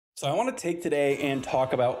So I want to take today and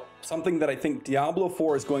talk about something that I think Diablo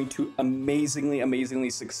 4 is going to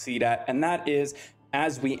amazingly succeed at, and that is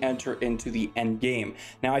as we enter into the end game.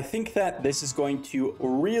 Now, I think that this is going to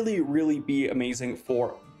really be amazing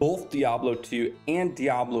for both Diablo 2 and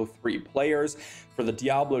Diablo 3 players. For the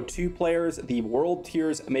Diablo 2 players, the world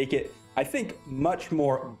tiers make it, I think, much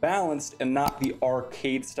more balanced and not the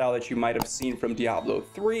arcade style that you might have seen from Diablo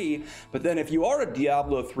 3. But then if you are a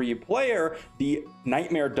Diablo 3 player, the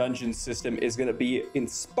Nightmare Dungeon system is going to be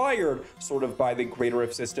inspired sort of by the Greater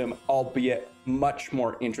Rift system, albeit much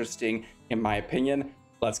more interesting in my opinion.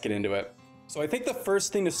 Let's get into it. So I think the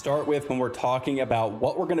first thing to start with when we're talking about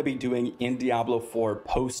what we're going to be doing in Diablo 4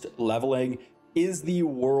 post leveling is the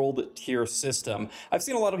world tier system. I've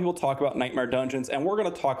seen a lot of people talk about Nightmare Dungeons, and we're going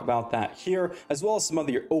to talk about that here, as well as some of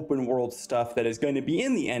the open world stuff that is going to be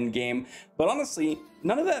in the end game. But honestly,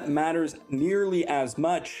 none of that matters nearly as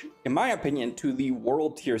much, in my opinion, to the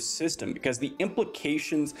world tier system, because the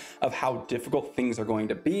implications of how difficult things are going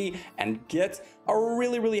to be and get are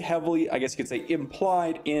really heavily, I guess you could say,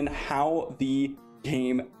 implied in how the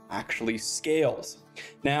game actually scales.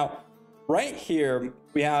 Now, right here,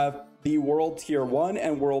 we have the world tier 1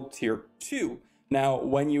 and world tier 2. Now,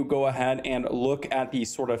 when you go ahead and look at the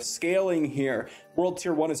sort of scaling here, world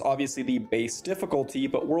tier 1 is obviously the base difficulty,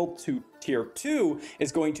 but world tier 2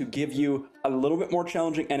 is going to give you a little bit more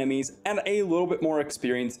challenging enemies and a little bit more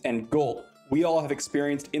experience and gold. We all have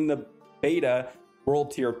experienced in the beta world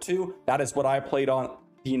tier 2. That is what I played on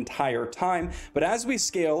the entire time. But as we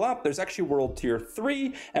scale up, there's actually world tier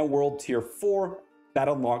 3 and world tier 4 that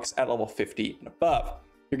unlocks at level 50 and above.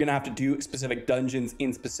 You're going to have to do specific dungeons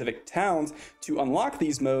in specific towns to unlock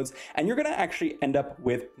these modes, and you're going to actually end up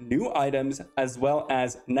with new items as well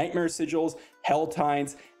as nightmare sigils, hell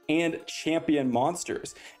tides, and champion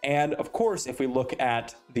monsters. And of course, if we look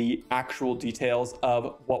at the actual details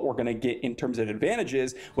of what we're going to get in terms of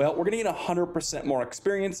advantages, well, we're going to get 100% more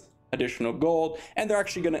experience, additional gold, and they're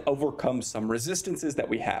actually going to overcome some resistances that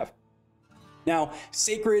we have. Now,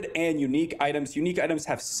 sacred and unique items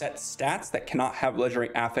have set stats that cannot have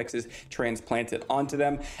legendary affixes transplanted onto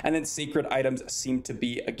them. And then sacred items seem to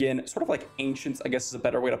be, again, sort of like ancients, I guess is a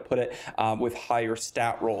better way to put it, with higher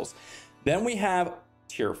stat rolls. Then we have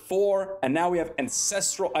tier 4, and now we have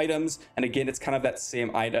ancestral items, and again it's kind of that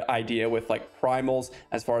same idea with like primals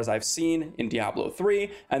as far as I've seen in Diablo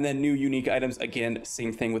 3, and then new unique items, again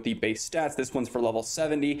same thing with the base stats. This one's for level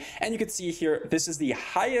 70, and you can see here this is the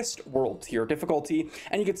highest world tier difficulty,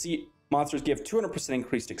 and you can see monsters give 200%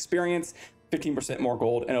 increased experience, 15% more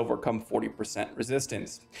gold, and overcome 40%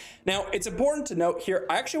 resistance. Now, it's important to note here,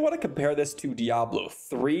 I actually want to compare this to Diablo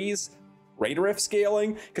 3's Greater Rift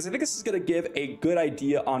scaling, because I think this is going to give a good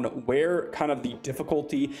idea on where kind of the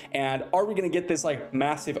difficulty, and are we going to get this like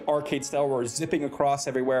massive arcade style where we're zipping across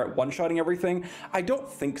everywhere, one-shotting everything? I don't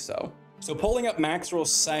think so. So pulling up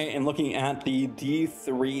Maxwell's site and looking at the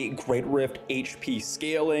D3 Greater Rift HP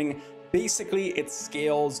scaling, basically it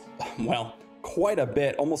scales, well, quite a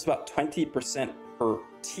bit, almost about 20% per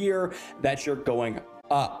tier that you're going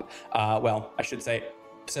up. Well, I should say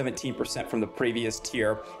 17% from the previous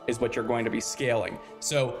tier is what you're going to be scaling.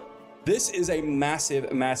 So this is a massive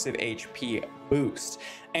HP boost,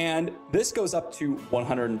 and this goes up to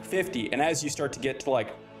 150. And as you start to get to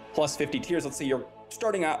like plus 50 tiers, let's say you're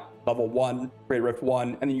starting at level 1, Greater Rift 1,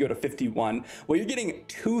 and then you go to 51, well, you're getting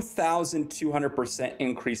 2,200%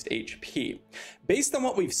 increased HP. Based on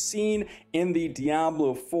what we've seen in the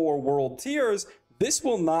Diablo 4 world tiers, this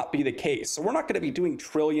will not be the case. So we're not going to be doing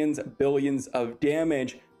trillions, billions of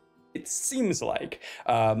damage, it seems like,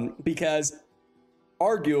 because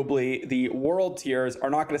arguably the world tiers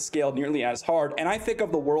are not going to scale nearly as hard. And I think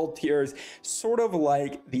of the world tiers sort of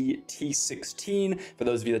like the T16. For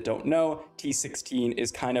those of you that don't know, T16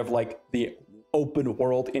 is kind of like the open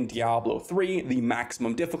world in Diablo 3, the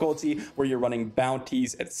maximum difficulty where you're running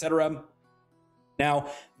bounties, etc.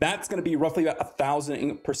 Now, that's going to be roughly about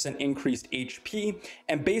 1,000% increased HP.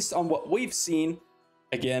 And based on what we've seen,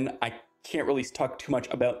 again, I can't really talk too much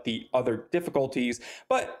about the other difficulties,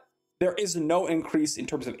 but there is no increase in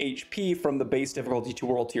terms of HP from the base difficulty to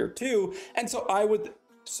World Tier 2. And so I would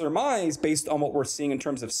surmise, based on what we're seeing in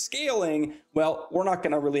terms of scaling, well, we're not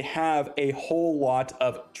going to really have a whole lot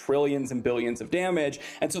of trillions and billions of damage.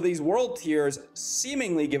 And so these world tiers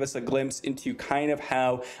seemingly give us a glimpse into kind of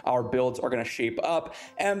how our builds are going to shape up,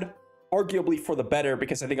 and arguably for the better,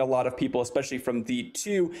 because I think a lot of people, especially from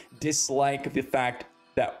D2, dislike the fact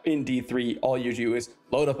that in D3 all you do is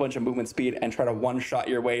load up a bunch of movement speed and try to one-shot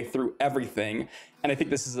your way through everything. And I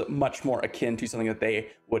think this is much more akin to something that they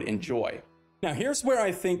would enjoy. Now, here's where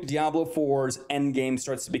I think Diablo 4's endgame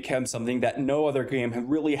starts to become something that no other game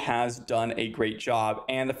really has done a great job.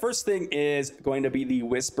 And the first thing is going to be the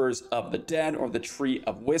Whispers of the Dead, or the Tree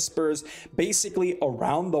of Whispers. Basically,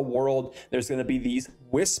 around the world, there's going to be these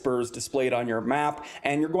whispers displayed on your map,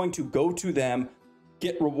 and you're going to go to them,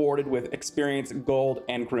 get rewarded with experience, gold,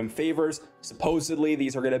 and grim favors. Supposedly,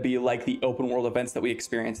 these are going to be like the open world events that we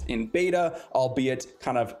experienced in beta, albeit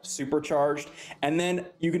kind of supercharged. And then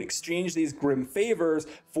you can exchange these grim favors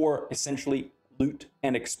for essentially loot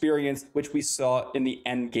and experience, which we saw in the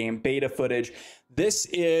end game beta footage. This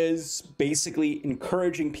is basically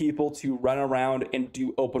encouraging people to run around and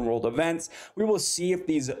do open world events. We will see if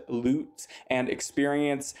these loot and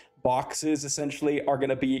experience boxes essentially are going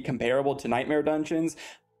to be comparable to nightmare dungeons.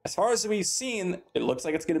 As far as we've seen, it looks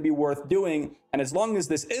like it's going to be worth doing, and as long as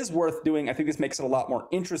this is worth doing, I think this makes it a lot more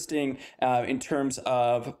interesting in terms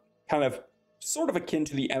of kind of sort of akin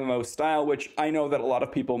to the MMO style, which I know that a lot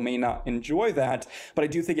of people may not enjoy that, but I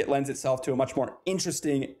do think it lends itself to a much more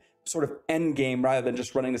interesting sort of end game rather than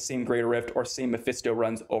just running the same Greater Rift or same Mephisto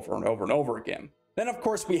runs over and over and over again. Then, of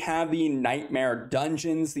course, we have the Nightmare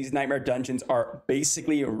Dungeons. These Nightmare Dungeons are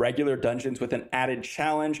basically regular dungeons with an added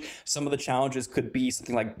challenge. Some of the challenges could be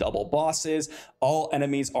something like double bosses. All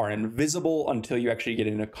enemies are invisible until you actually get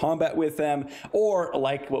into combat with them. Or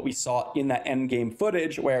like what we saw in that endgame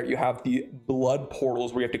footage where you have the blood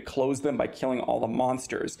portals where you have to close them by killing all the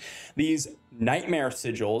monsters. These Nightmare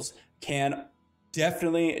Sigils can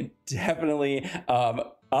definitely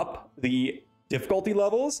up the difficulty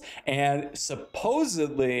levels, and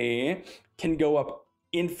supposedly can go up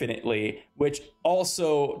infinitely, which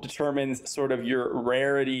also determines sort of your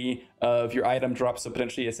rarity of your item drops, so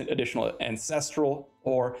potentially it's an additional ancestral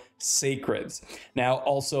or sacreds. Now,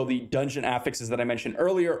 also the dungeon affixes that I mentioned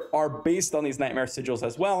earlier are based on these Nightmare Sigils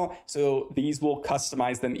as well, so these will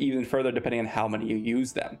customize them even further depending on how many you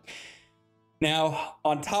use them. Now,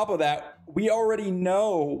 on top of that, we already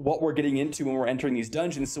know what we're getting into when we're entering these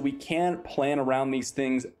dungeons, so we can plan around these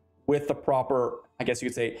things with the proper, I guess you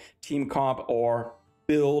could say, team comp or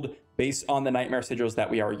build based on the Nightmare Sigils that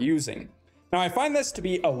we are using. Now, I find this to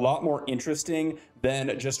be a lot more interesting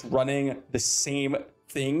than just running the same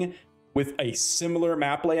thing with a similar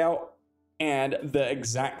map layout and the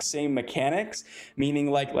exact same mechanics, meaning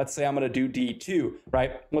like, let's say I'm going to do D2,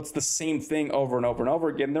 right? What's the same thing over and over and over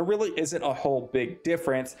again? There really isn't a whole big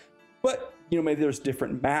difference, but you know, maybe there's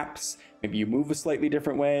different maps. Maybe you move a slightly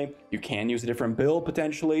different way. You can use a different build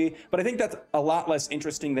potentially, but I think that's a lot less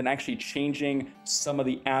interesting than actually changing some of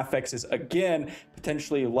the affixes again,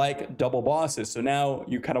 potentially like double bosses. So now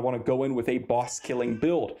you kind of want to go in with a boss killing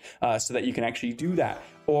build so that you can actually do that.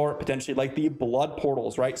 Or potentially like the blood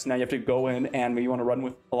portals, right? So now you have to go in and maybe you want to run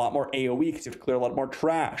with a lot more AoE because you have to clear a lot more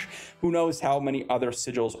trash. Who knows how many other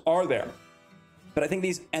sigils are there? But I think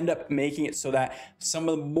these end up making it so that some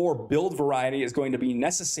of the more build variety is going to be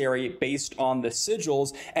necessary based on the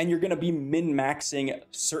sigils, and you're going to be min-maxing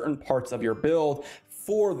certain parts of your build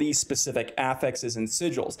for these specific affixes and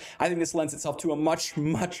sigils. I think this lends itself to a much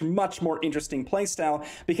more interesting playstyle,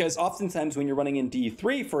 because oftentimes when you're running in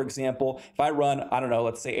D3, for example, if I run, I don't know,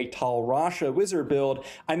 let's say a Tal Rasha wizard build,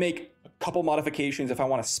 I make a couple modifications if I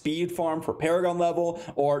want to speed farm for Paragon level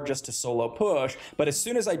or just to solo push. But as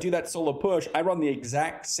soon as I do that solo push, I run the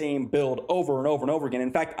exact same build over and over and over again.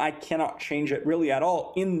 In fact, I cannot change it really at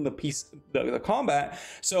all in the combat.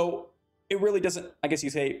 So it really doesn't, I guess you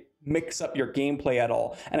say, mix up your gameplay at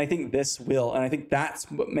all. And I think this will, and I think that's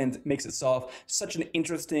what makes itself such an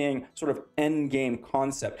interesting sort of end game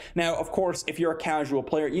concept. Now, of course, if you're a casual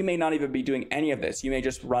player, you may not even be doing any of this. You may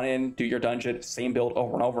just run in, do your dungeon, same build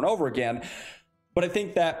over and over and over again. But I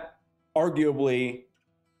think that arguably,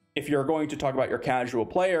 if you're going to talk about your casual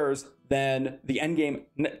players, then the end game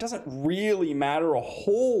doesn't really matter a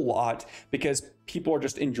whole lot because people are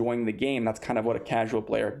just enjoying the game. That's kind of what a casual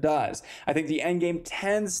player does. I think the end game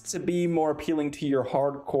tends to be more appealing to your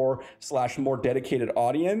hardcore / more dedicated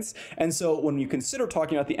audience. And so when you consider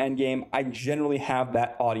talking about the end game, I generally have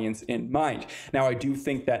that audience in mind. Now, I do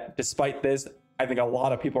think that despite this, I think a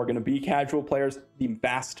lot of people are going to be casual players, the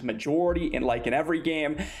vast majority, in every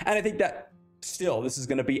game. And I think that still, this is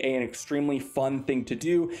going to be an extremely fun thing to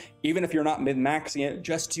do, even if you're not min-maxing it,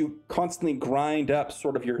 just to constantly grind up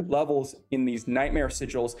sort of your levels in these Nightmare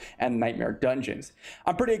Sigils and Nightmare Dungeons.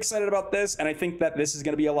 I'm pretty excited about this, and I think that this is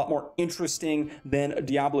going to be a lot more interesting than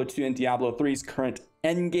Diablo 2 and Diablo 3's current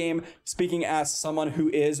endgame. Speaking as someone who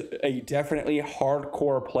is a definitely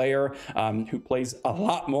hardcore player, who plays a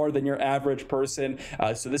lot more than your average person,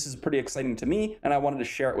 so this is pretty exciting to me, and I wanted to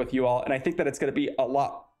share it with you all, and I think that it's going to be a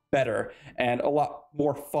lot better and a lot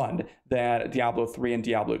more fun than Diablo 3 and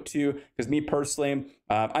Diablo 2. Because me personally,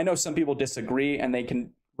 I know some people disagree and they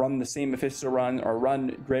can run the same Mephisto run or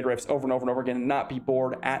run Great Rifts over and over and over again and not be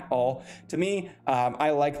bored at all. To me, I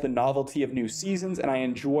like the novelty of new seasons and I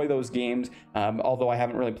enjoy those games, although I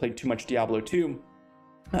haven't really played too much Diablo 2.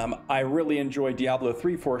 I really enjoy Diablo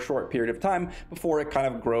 3 for a short period of time before it kind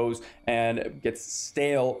of grows and gets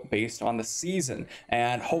stale based on the season.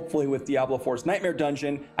 And hopefully with Diablo 4's Nightmare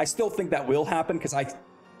Dungeon, I still think that will happen because I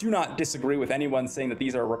do not disagree with anyone saying that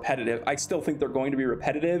these are repetitive. I still think they're going to be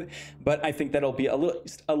repetitive, but I think that'll be a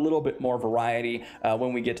little bit more variety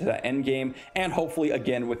when we get to that end game. And hopefully,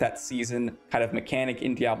 again, with that season kind of mechanic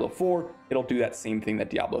in Diablo 4, it'll do that same thing that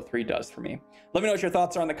Diablo 3 does for me. Let me know what your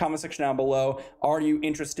thoughts are in the comment section down below. Are you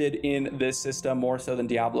interested in this system more so than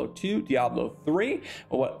Diablo 2, Diablo 3?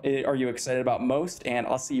 What are you excited about most? And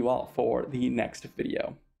I'll see you all for the next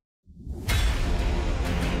video.